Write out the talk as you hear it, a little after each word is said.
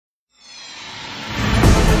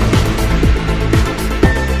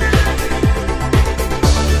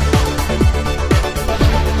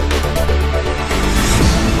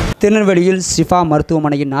திருநெல்வேலியில் ஷிஃபா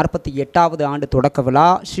மருத்துவமனையின் 48வது ஆண்டு தொடக்க விழா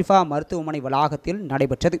ஷிஃபா மருத்துவமனை வளாகத்தில்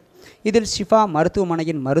நடைபெற்றது. இதில் ஷிஃபா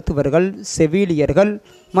மருத்துவமனையின் மருத்துவர்கள், செவிலியர்கள்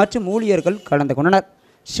மற்றும் ஊழியர்கள் கலந்து கொண்டனர்.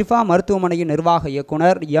 ஷிஃபா மருத்துவமனையின் நிர்வாக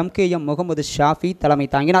இயக்குனர் MKM முகமது ஷாஃபி தலைமை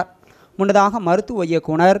தாங்கினார். முன்னதாக மருத்துவ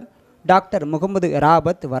இயக்குனர் டாக்டர் முகமது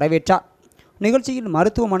ராபத் வரவேற்றார். நிகழ்ச்சியில்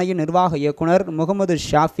மருத்துவமனையின் நிர்வாக இயக்குனர் முகமது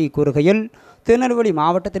ஷாஃபி கூறுகையில், திருநெல்வேலி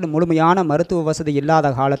மாவட்டத்தில் முழுமையான மருத்துவ வசதி இல்லாத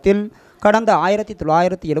காலத்தில் கடந்த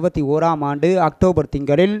 1971ஆம் ஆண்டு அக்டோபர்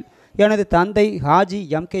திங்களில் எனது தந்தை ஹாஜி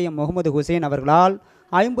MKM முகமது ஹுசேன் அவர்களால்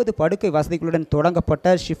 50 படுக்கை வசதிகளுடன்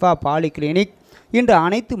தொடங்கப்பட்ட ஷிஃபா பாலி கிளினிக் இன்று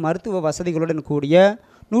அனைத்து மருத்துவ வசதிகளுடன் கூடிய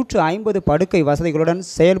 150 படுக்கை வசதிகளுடன்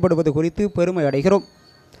செயல்படுவது குறித்து பெருமை அடைகிறோம்.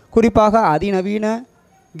 குறிப்பாக அதிநவீன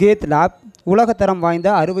கேத் லேப், உலகத்தரம் வாய்ந்த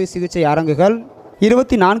அறுவை சிகிச்சை அரங்குகள்,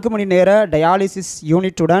 24 மணி நேர டயாலிசிஸ்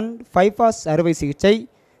யூனிட்டுடன் பைபாஸ் அறுவை சிகிச்சை,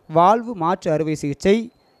 வால்வு மாற்று அறுவை சிகிச்சை,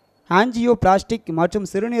 ஆஞ்சியோபிளாஸ்டிக் மற்றும்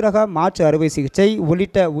சிறுநீரக மாற்று அறுவை சிகிச்சை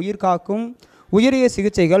உள்ளிட்ட உயிர்காக்கும் உயரிய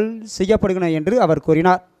சிகிச்சைகள் செய்யப்படுகின்றன என்று அவர்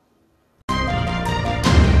கூறினார்.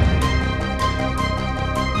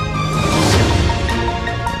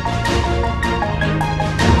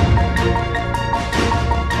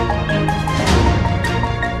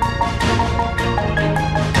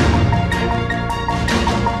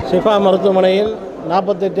 ஷிஃபா மருத்துவமனையில்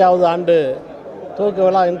 48வது ஆண்டு துவக்க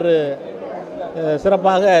விழா இன்று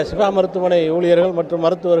சிறப்பாக ஷிஃபா மருத்துவமனை ஊழியர்கள் மற்றும்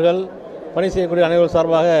மருத்துவர்கள் பணி செய்யக்கூடிய அனைவரும்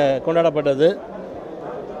சார்பாக கொண்டாடப்பட்டது.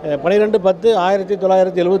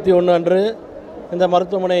 12/10/1971 அன்று இந்த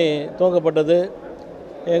மருத்துவமனை துவக்கப்பட்டது.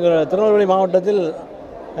 எங்கள் திருநெல்வேலி மாவட்டத்தில்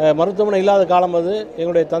மருத்துவமனை இல்லாத காலம் அது.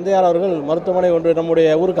 எங்களுடைய தந்தையார் அவர்கள் மருத்துவமனை ஒன்று நம்முடைய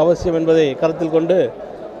ஊருக்கு அவசியம் என்பதை கருத்தில் கொண்டு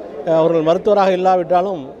அவர்கள் மருத்துவராக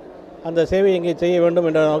இல்லாவிட்டாலும் அந்த சேவையை இங்கே செய்ய வேண்டும்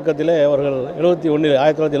என்ற நோக்கத்திலே அவர்கள்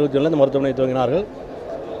 1971 இந்த மருத்துவமனை துவங்கினார்கள்.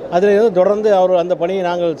 அதிலிருந்து தொடர்ந்து அந்த பணியை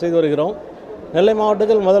நாங்கள் செய்து வருகிறோம். நெல்லை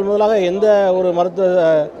மாவட்டத்தில் முதலாக எந்த ஒரு மருத்துவ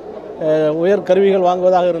உயர் கருவிகள்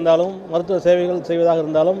வாங்குவதாக இருந்தாலும், மருத்துவ சேவைகள் செய்வதாக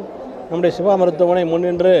இருந்தாலும் நம்முடைய ஷிஃபா மருத்துவமனை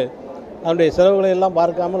முன்னின்று அதனுடைய செலவுகளை எல்லாம்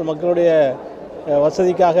பார்க்காமல் மக்களுடைய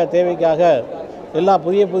வசதிக்காக, தேவைக்காக எல்லா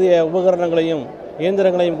புதிய உபகரணங்களையும்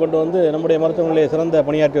இயந்திரங்களையும் கொண்டு வந்து நம்முடைய மருத்துவமனையிலே சிறந்த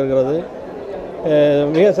பணியாற்றி வருகிறது.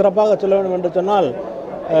 மிக சிறப்பாக சொல்ல வேண்டும் என்று சொன்னால்,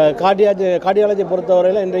 கார்டியாலஜி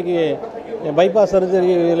பொறுத்தவரையில் இன்றைக்கு பைபாஸ்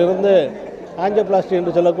சர்ஜரியிலிருந்து ஆஞ்சியோபிளாஸ்டி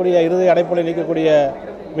என்று சொல்லக்கூடிய இருதய அடைப்புகளை நீக்கக்கூடிய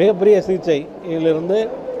மிகப்பெரிய சிகிச்சையிலிருந்து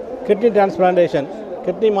கிட்னி டிரான்ஸ்பிளான்டேஷன்,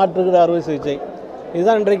 கிட்னி மாற்றுகிற அறுவை சிகிச்சை,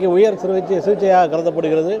 இதுதான் இன்றைக்கு உயர் சிகிச்சையாக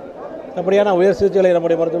கருதப்படுகிறது. அப்படியான உயர் சிகிச்சைகளை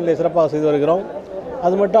நம்முடைய மருத்துவமனையில் சிறப்பாக செய்து வருகிறோம்.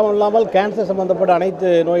 அது மட்டும் இல்லாமல் கேன்சர் சம்பந்தப்பட்ட அனைத்து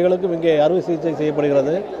நோய்களுக்கும் இங்கே அறுவை சிகிச்சை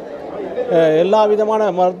செய்யப்படுகிறது. எல்லா விதமான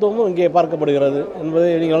மருத்துவமும் இங்கே பார்க்கப்படுகிறது என்பதை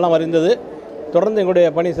நீங்கள் எல்லாம் அறிந்தது. தொடர்ந்து எங்களுடைய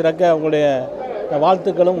பணி சிறக்க உங்களுடைய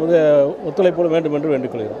வாழ்த்துக்களும் ஒத்துழைப்பும் வேண்டும் என்று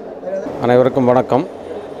வேண்டிக்கொள்கிறோம். அனைவருக்கும் வணக்கம்.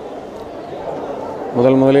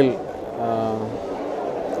 முதலில்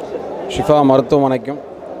ஷிஃபா மருத்துவமனைக்கும்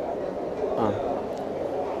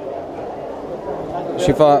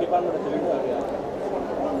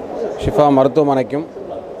ஷிஃபா மருத்துவமனைக்கும்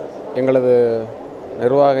எங்களது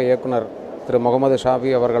நிர்வாக இயக்குனர் திரு முகமது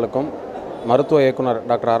ஷாஃபி அவர்களுக்கும் மருத்துவ இயக்குனர்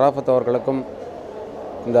டாக்டர் அராஃபத் அவர்களுக்கும்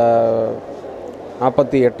இந்த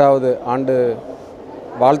 48வது ஆண்டு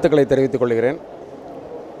வாழ்த்துக்களை தெரிவித்துக் கொள்கிறேன்.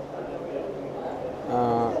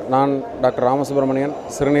 நான் டாக்டர் ராமசுப்ரமணியன்,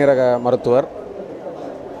 சிறுநீரக மருத்துவர்.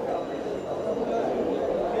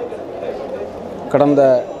 கடந்த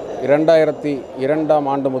 2002ஆம்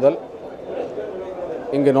ஆண்டு முதல்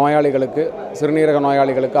இங்கு சிறுநீரக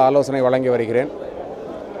நோயாளிகளுக்கு ஆலோசனை வழங்கி வருகிறேன்.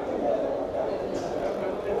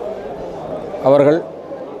 அவர்கள்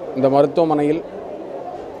இந்த மருத்துவமனையில்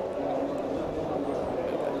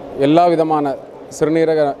எல்லா விதமான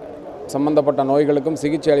சிறுநீரக சம்பந்தப்பட்ட நோய்களுக்கும்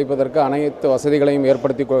சிகிச்சை அளிப்பதற்கு அனைத்து வசதிகளையும்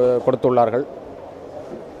ஏற்படுத்தி கொடுத்துள்ளார்கள்.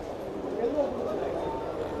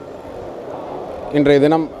 இன்றைய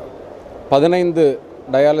தினம் 15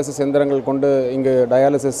 டயாலிசிஸ் எந்திரங்கள் கொண்டு இங்கு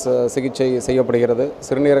டயாலிசிஸ் சிகிச்சை செய்யப்படுகிறது.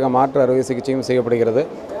 சிறுநீரக மாற்று அறுவை சிகிச்சையும் செய்யப்படுகிறது.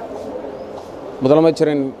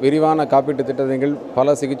 முதலமைச்சரின் விரிவான காப்பீட்டு திட்டத்தின் கீழ்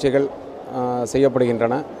பல சிகிச்சைகள்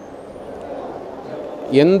செய்யப்படுகின்றன.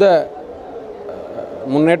 எந்த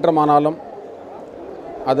முன்னேற்றமானாலும்,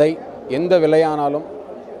 அதை எந்த விலையானாலும்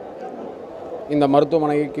இந்த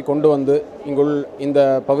மருத்துவமனைக்கு கொண்டு வந்து இங்குள் இந்த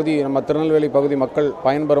பகுதி, நம்ம திருநெல்வேலி பகுதி மக்கள்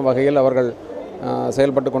பயன்பெறும் வகையில் அவர்கள்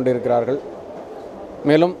செயல்பட்டு கொண்டிருக்கிறார்கள்.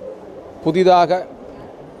 மேலும் புதிதாக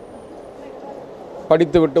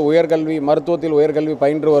படித்துவிட்டு மருத்துவத்தில் உயர்கல்வி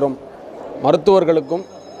பயின்று வரும் மருத்துவர்களுக்கும்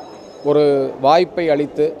ஒரு வாய்ப்பை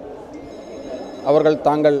அளித்து அவர்கள்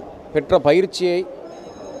தாங்கள் பெற்ற பயிற்சியை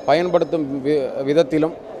பயன்படுத்தும்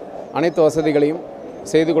விதத்திலும் அனைத்து வசதிகளையும்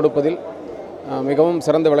செய்து கொடுப்பதில் மிகவும்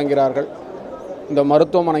சிறந்து விளங்குகிறார்கள். இந்த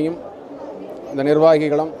மருத்துவமனையும் இந்த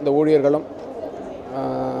நிர்வாகிகளும் இந்த ஊழியர்களும்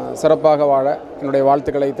சிறப்பாக வாழ என்னுடைய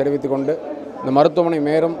வாழ்த்துக்களை தெரிவித்துக் கொண்டு இந்த மருத்துவமனை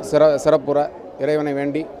மேலும் சிறப்புற இறைவனை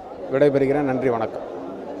வேண்டி விடைபெறுகிறேன். நன்றி, வணக்கம்.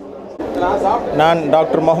 நான்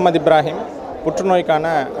டாக்டர் முகமது இப்ராஹிம், புற்றுநோய்க்கான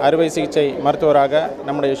அறுவை சிகிச்சை மருத்துவராக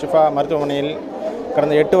நம்முடைய ஷிஃபா மருத்துவமனையில்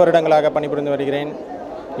கடந்த 8 வருடங்களாக பணிபுரிந்து வருகிறேன்.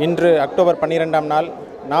 இன்று அக்டோபர் 12ஆம் நாள்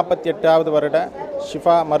 48வது வருட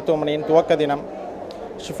ஷிஃபா மருத்துவமனையின் துவக்க தினம்.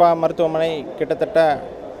 ஷிஃபா மருத்துவமனை கிட்டத்தட்ட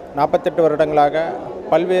 48 வருடங்களாக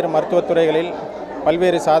பல்வேறு மருத்துவத்துறைகளில்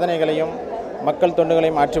பல்வேறு சாதனைகளையும் மக்கள்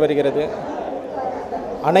தொண்டுகளையும் ஆற்றி வருகிறது.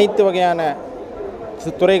 அனைத்து வகையான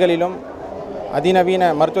துறைகளிலும் அதிநவீன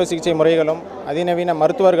மருத்துவ சிகிச்சை முறைகளும் அதிநவீன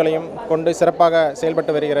மருத்துவர்களையும் கொண்டு சிறப்பாக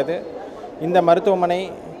செயல்பட்டு வருகிறது. இந்த மருத்துவமனை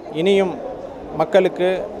இனியும் மக்களுக்கு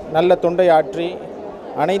நல்ல தொண்டை ஆற்றி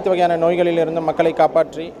அனைத்து வகையான நோய்களிலிருந்தும் மக்களை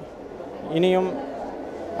காப்பாற்றி இனியும்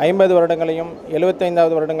 50 வருடங்களையும்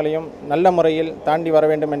 75வது வருடங்களையும் நல்ல முறையில் தாண்டி வர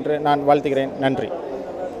வேண்டும் என்று நான் வாழ்த்துகிறேன். நன்றி.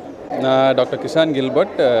 நான் doctor Kisan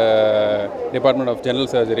Gilbert, department of general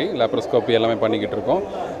surgery, laparoscopy எல்லாமே பண்ணிக்கிட்டு இருக்கோம்.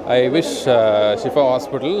 I wish Shifa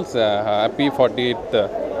hospitals happy 48th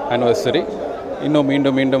anniversary. இன்னும்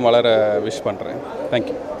மீண்டும் மீண்டும் வளர விஷ் பண்ணுறேன்.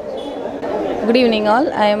 Thank you. Good evening all.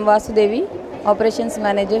 I am Vasudevi, Operations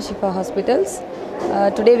Manager, Shifa Hospitals.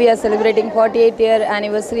 Today we are celebrating 48th year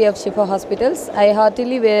anniversary of Shifa Hospitals. I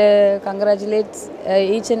heartily congratulate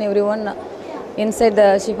each and everyone inside the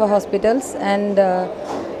Shifa Hospitals, and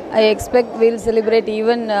I expect we'll celebrate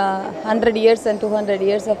even 100 years and 200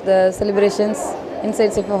 years of the celebrations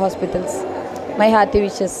inside Shifa Hospitals. My hearty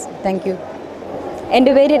wishes. Thank you. என்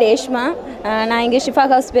பேர் ரேஷ்மா. நான் இங்கே ஷிஃபா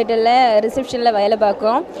ஹாஸ்பிட்டலில் ரிசப்ஷனில் வேலை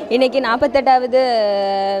பார்க்குறோம். இன்றைக்கி 48வது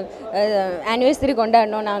anniversary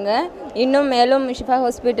கொண்டாடினோம். நாங்கள் இன்னும் மேலும் ஷிஃபா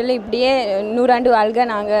ஹாஸ்பிட்டலில் இப்படியே 100 ஆண்டு வாழ்க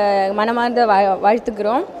நாங்கள் மனமார்ந்த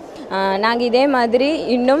வாழ்த்துக்கிறோம். நாங்கள் இதே மாதிரி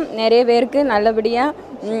இன்னும் நிறைய பேருக்கு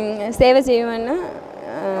நல்லபடியாக சேவை செய்வோன்னு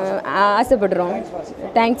ஆசைப்படுறோம்.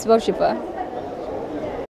 Thanks for Shifa.